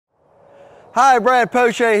Hi, Brad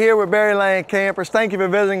Poche here with Berryland Campers. Thank you for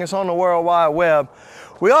visiting us on the World Wide Web.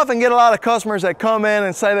 We often get a lot of customers that come in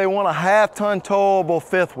and say they want a half-ton towable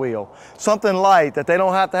fifth wheel, something light that they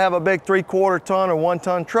don't have to have a big 3/4 ton or 1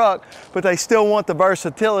 ton truck, but they still want the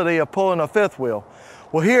versatility of pulling a fifth wheel.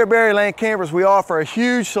 Well, here at Berryland Campers, we offer a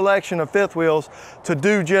huge selection of fifth wheels to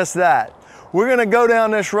do just that. We're gonna go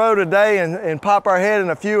down this road today and pop our head in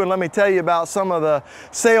a few, and let me tell you about some of the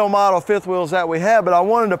sale model fifth wheels that we have, but I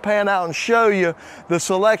wanted to pan out and show you the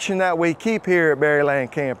selection that we keep here at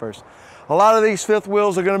Berryland Campers. A lot of these fifth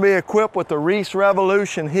wheels are gonna be equipped with the Reese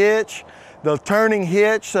Revolution hitch, the turning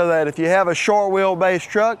hitch, so that if you have a short wheelbase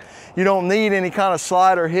truck, you don't need any kind of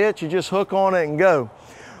slider hitch, you just hook on it and go.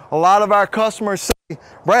 A lot of our customers say,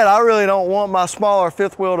 Brad, I really don't want my smaller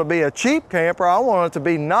fifth wheel to be a cheap camper. I want it to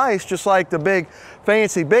be nice, just like the big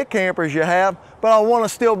fancy big campers you have, but I want to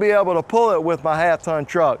still be able to pull it with my half-ton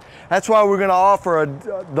truck. That's why we're going to offer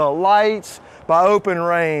the lights by Open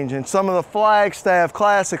Range and some of the Flagstaff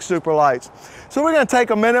Classic Super Lights. So we're going to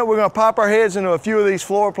take a minute, we're going to pop our heads into a few of these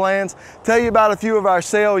floor plans, tell you about a few of our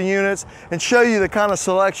sale units, and show you the kind of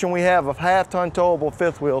selection we have of half-ton towable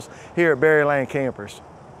fifth wheels here at Berryland Campers.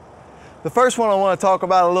 The first one I want to talk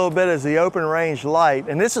about a little bit is the Open Range Light,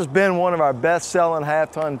 and this has been one of our best-selling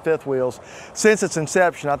half-ton fifth wheels since its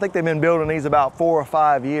inception. I think they've been building these about 4 or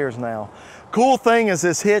 5 years now. Cool thing is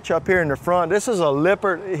this hitch up here in the front. This is a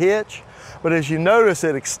Lippert hitch, but as you notice,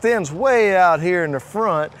 it extends way out here in the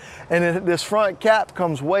front, and this front cap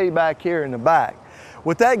comes way back here in the back.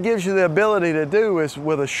 What that gives you the ability to do is,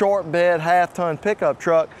 with a short bed half-ton pickup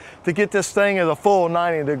truck, to get this thing at a full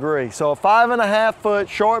 90 degree. So a 5.5 foot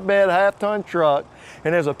short bed half-ton truck,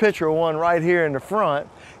 and there's a picture of one right here in the front,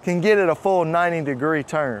 can get it a full 90 degree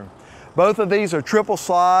turn. Both of these are triple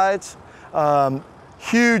slides.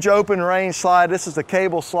 Huge Open Range slide. This is the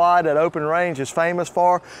cable slide that Open Range is famous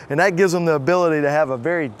for, and that gives them the ability to have a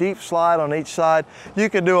very deep slide on each side. You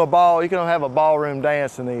can do you can have a ballroom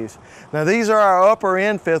dance in these. Now these are our upper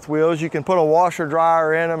end fifth wheels. You can put a washer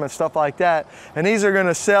dryer in them and stuff like that, and these are going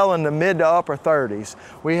to sell in the mid to upper 30s.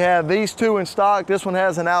 We have these two in stock. This one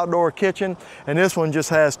has an outdoor kitchen, and this one just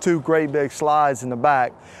has 2 great big slides in the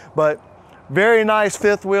back. But very nice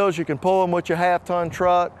fifth wheels. You can pull them with your half-ton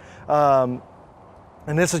truck.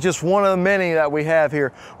 And this is just one of the many that we have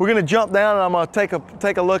here. We're going to jump down and I'm going to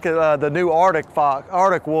take a look at the new Arctic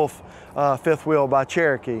Wolf fifth wheel by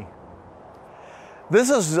Cherokee. This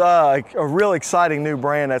is a real exciting new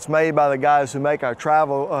brand that's made by the guys who make our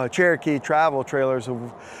Cherokee travel trailers,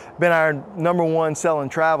 who've been our #1 selling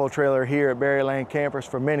travel trailer here at Berryland Campers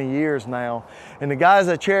for many years now. And the guys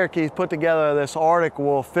at Cherokee put together this Arctic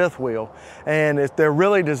Wolf fifth wheel, and they're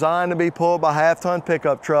really designed to be pulled by half-ton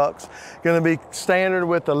pickup trucks. Going to be standard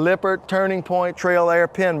with the Lippert turning point trail air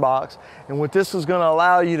pin box. And what this is going to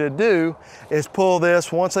allow you to do is pull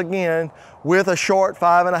this once again with a short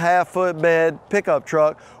 5.5 foot bed pickup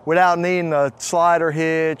truck without needing a slider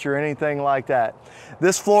hitch or anything like that.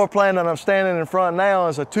 This floor plan that I'm standing in front now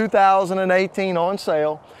is a 2018 on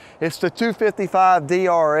sale. It's the 255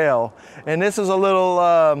 DRL, and this is a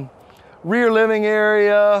little rear living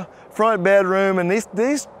area, front bedroom, and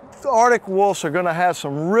these Arctic Wolves are going to have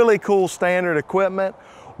some really cool standard equipment.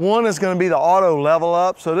 One is going to be the auto level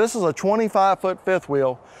up. So this is a 25 foot fifth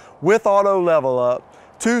wheel with auto level up,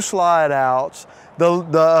 2 slide outs.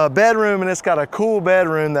 The bedroom, and it's got a cool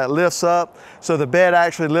bedroom that lifts up. So the bed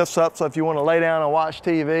actually lifts up, so if you want to lay down and watch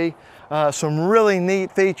TV, some really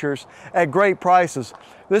neat features at great prices.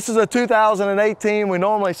 This is a 2018. We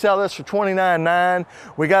normally sell this for $29.9.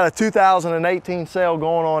 We got a 2018 sale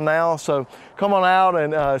going on now, so come on out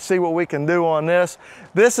and see what we can do on this.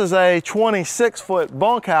 This is a 26 foot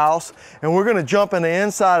bunkhouse, and we're going to jump in the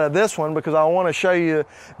inside of this one because I want to show you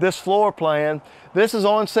this floor plan. This is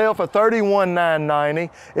on sale for $31,990.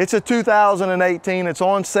 It's a 2018. It's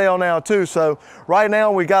on sale now too. So right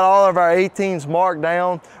now we got all of our 18s marked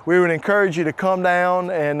down. We would encourage you to come down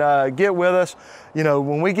and get with us. You know,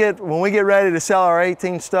 when we get ready to sell our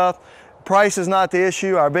 18 stuff, price is not the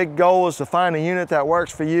issue. Our big goal is to find a unit that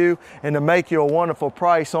works for you and to make you a wonderful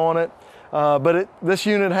price on it. This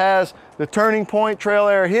unit has the turning point trail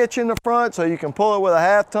air hitch in the front, so you can pull it with a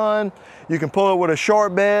half-ton. You can pull it with a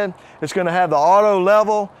short bed. It's going to have the auto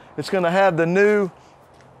level. It's going to have the new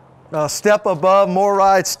step above, more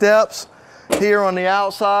ride steps here on the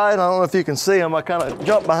outside. I don't know if you can see them. I kind of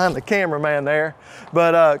jumped behind the cameraman there.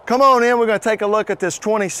 But come on in. We're going to take a look at this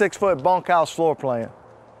 26 foot bunkhouse floor plan.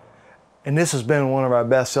 And this has been one of our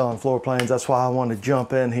best selling floor plans. That's why I wanted to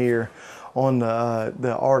jump in here on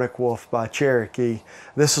the Arctic Wolf by Cherokee.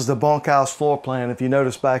 This is the bunkhouse floor plan. If you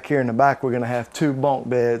notice back here in the back, we're going to have 2 bunk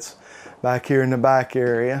beds back here in the back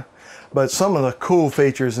area. But some of the cool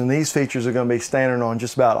features, and these features are going to be standard on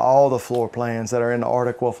just about all the floor plans that are in the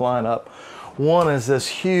Arctic Wolf lineup. One is this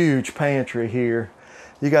huge pantry here.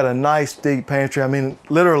 You got a nice deep pantry. I mean,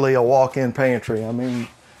 literally a walk-in pantry. I mean,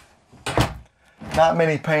 not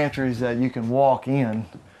many pantries that you can walk in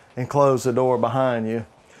and close the door behind you.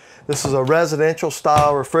 This is a residential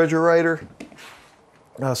style refrigerator.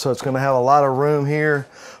 So it's going to have a lot of room here.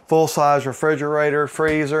 Full-size refrigerator,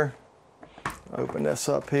 freezer. Open this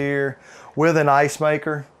up here with an ice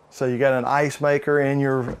maker. So you got an ice maker in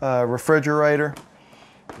your refrigerator.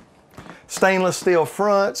 Stainless steel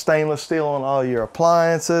front, stainless steel on all your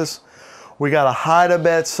appliances. We got a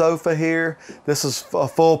hide-a-bed sofa here. This is a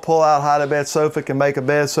full pull-out hide-a-bed sofa. It can make a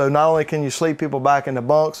bed, so not only can you sleep people back in the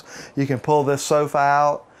bunks, you can pull this sofa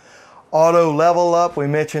out. Auto level up, we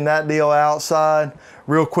mentioned that deal outside.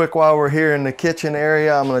 Real quick while we're here in the kitchen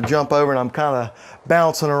area, I'm gonna jump over and I'm kind of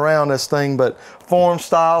bouncing around this thing, but form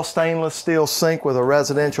style stainless steel sink with a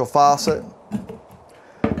residential faucet.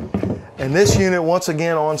 And this unit, once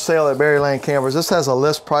again, on sale at Berryland Campers. This has a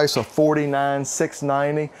list price of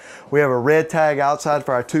 $49,690. We have a red tag outside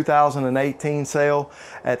for our 2018 sale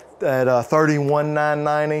at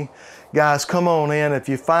 $31,990. Guys, come on in. If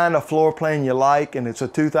you find a floor plan you like and it's a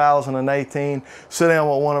 2018, sit down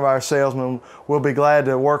with one of our salesmen. We'll be glad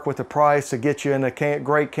to work with the price to get you in a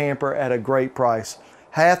great camper at a great price.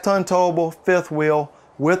 Half-ton towable, fifth wheel,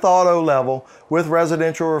 with auto level, with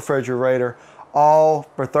residential refrigerator, all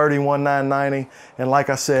for $31,990. And like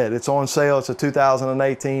I said, it's on sale. It's a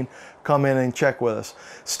 2018. Come in and check with us.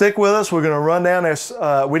 Stick with us. We're going to run down this.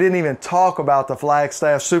 We didn't even talk about the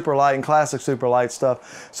Flagstaff Superlight and Classic Superlight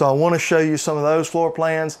stuff. So I want to show you some of those floor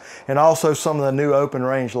plans and also some of the new open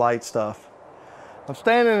range light stuff. I'm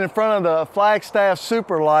standing in front of the Flagstaff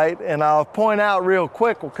Superlight, and I'll point out real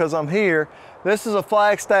quick because I'm here. This is a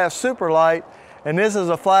Flagstaff Superlight and this is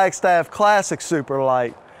a Flagstaff Classic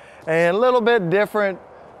Superlight. And a little bit different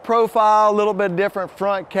profile, a little bit different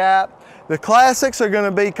front cap. The Classics are going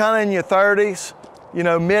to be kind of in your 30s, you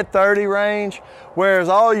know, mid 30 range, whereas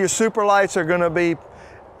all your Superlights are going to be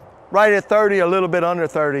right at 30, a little bit under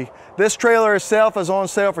 30. This trailer itself is on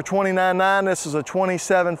sale for $29,990. This is a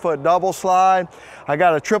 27-foot double slide. I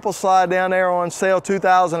got a triple slide down there on sale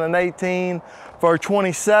 2018 for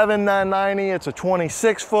 $27,990. It's a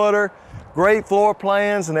 26-footer. Great floor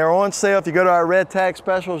plans, and they're on sale. If you go to our red tag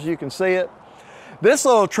specials, you can see it. This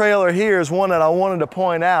little trailer here is one that I wanted to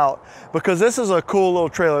point out because this is a cool little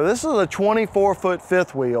trailer. This is a 24-foot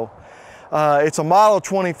fifth wheel. It's a model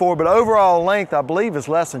 24, but overall length, I believe, is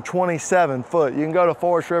less than 27 foot. You can go to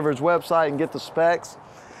Forest River's website and get the specs.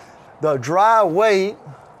 The dry weight,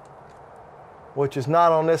 which is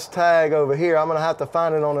not on this tag over here, I'm gonna have to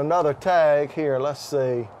find it on another tag. Here, let's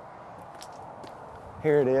see.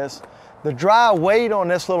 Here it is. The dry weight on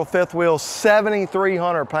this little fifth wheel is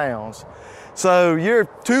 7,300 pounds. So you're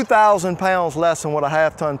 2,000 pounds less than what a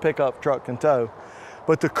half-ton pickup truck can tow.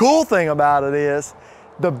 But the cool thing about it is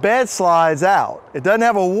the bed slides out. It doesn't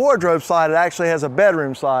have a wardrobe slide, it actually has a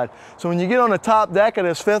bedroom slide. So when you get on the top deck of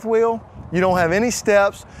this fifth wheel, you don't have any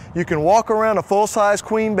steps. You can walk around a full-size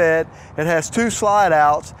queen bed. It has 2 slide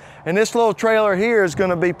outs. And this little trailer here is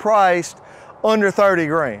gonna be priced under 30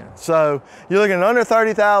 grand. So you're looking at under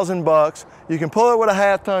 30,000 bucks. You can pull it with a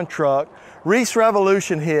half-ton truck, Reese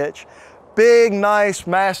Revolution hitch, big, nice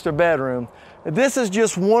master bedroom. This is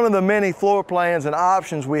just one of the many floor plans and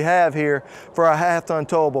options we have here for a half-ton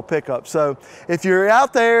towable pickup. So if you're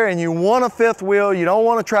out there and you want a fifth wheel, you don't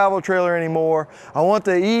want a travel trailer anymore, I want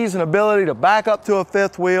the ease and ability to back up to a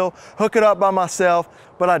fifth wheel, hook it up by myself,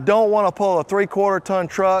 but I don't want to pull a 3/4 ton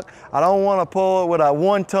truck. I don't want to pull it with a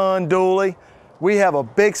 1-ton dually. We have a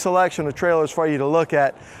big selection of trailers for you to look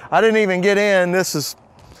at. I didn't even get in.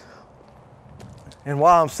 And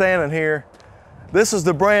while I'm standing here, this is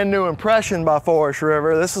the brand new Impression by Forest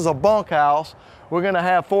River. This is a bunkhouse. We're gonna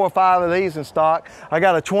have 4 or 5 of these in stock. I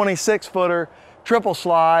got a 26-footer triple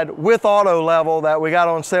slide with auto level that we got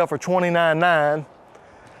on sale for $29,990. I'm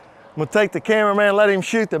gonna take the cameraman, let him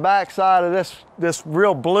shoot the back side of this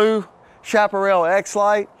real blue Chaparral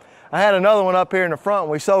X-Lite. I had another one up here in the front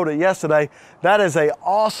and we sold it yesterday. That is an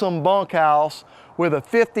awesome bunkhouse with a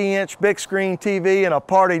 50-inch big screen TV and a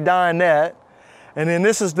party dinette. And then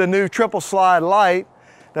this is the new triple slide light.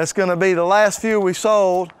 That's gonna be the last few we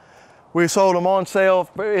sold. We sold them on sale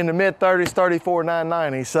in the mid-30s,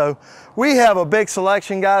 $34,990. So we have a big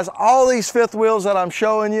selection, guys. All these fifth wheels that I'm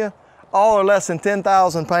showing you, all are less than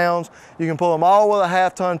 10,000 pounds. You can pull them all with a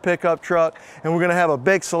half-ton pickup truck, and we're gonna have a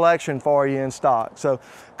big selection for you in stock. So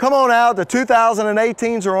come on out. The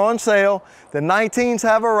 2018s are on sale. The 19s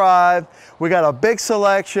have arrived. We got a big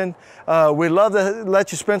selection. We'd love to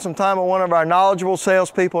let you spend some time with one of our knowledgeable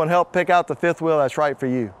salespeople and help pick out the fifth wheel that's right for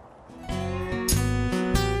you.